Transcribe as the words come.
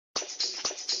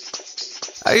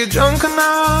Are you drunk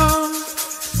enough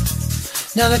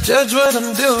now to judge what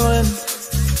I'm doing?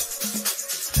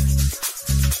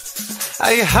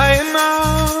 Are you high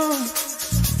enough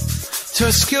to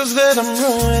excuse that I'm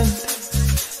ruined?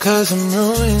 'Cause I'm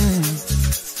ruined.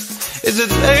 Is it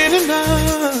late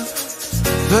enough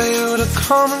for you to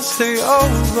come and stay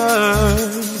over?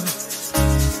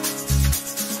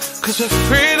 'Cause we're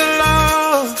free to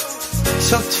love,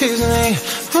 so tease me.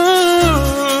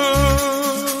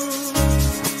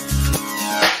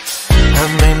 I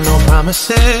made no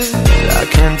promises, I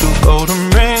can't do golden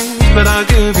rings, but I'll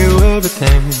give you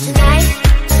everything. Tonight?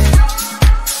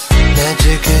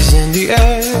 Magic is in the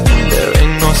air, there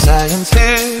ain't no science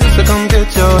here, so come get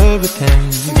your everything.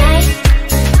 Tonight?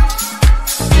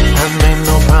 I made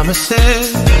no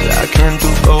promises, I can't do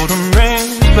golden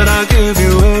rings, but I'll give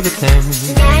you everything.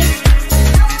 Tonight?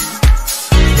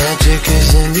 Magic is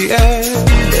in the air,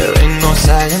 there ain't no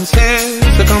science here,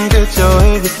 so come get your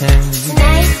everything.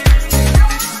 Tonight?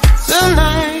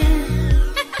 Tonight.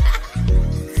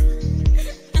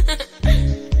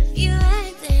 You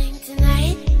acting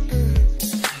tonight?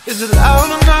 Is it loud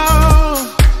enough?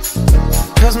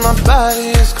 'Cause my body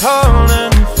is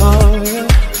calling for you,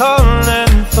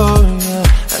 calling for you.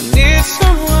 I need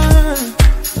someone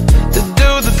to do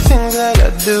the things that I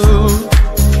do.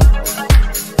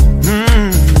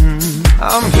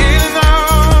 I'm healing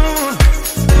out,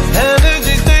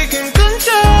 energy's taking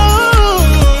control.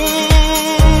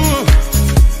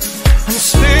 I'm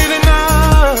speeding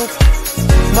up,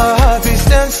 my heartbeat's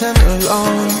dancing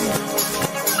alone.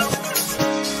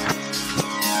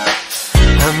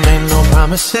 I made no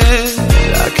promises,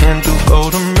 I can't do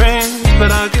golden rings, but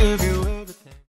I'll give you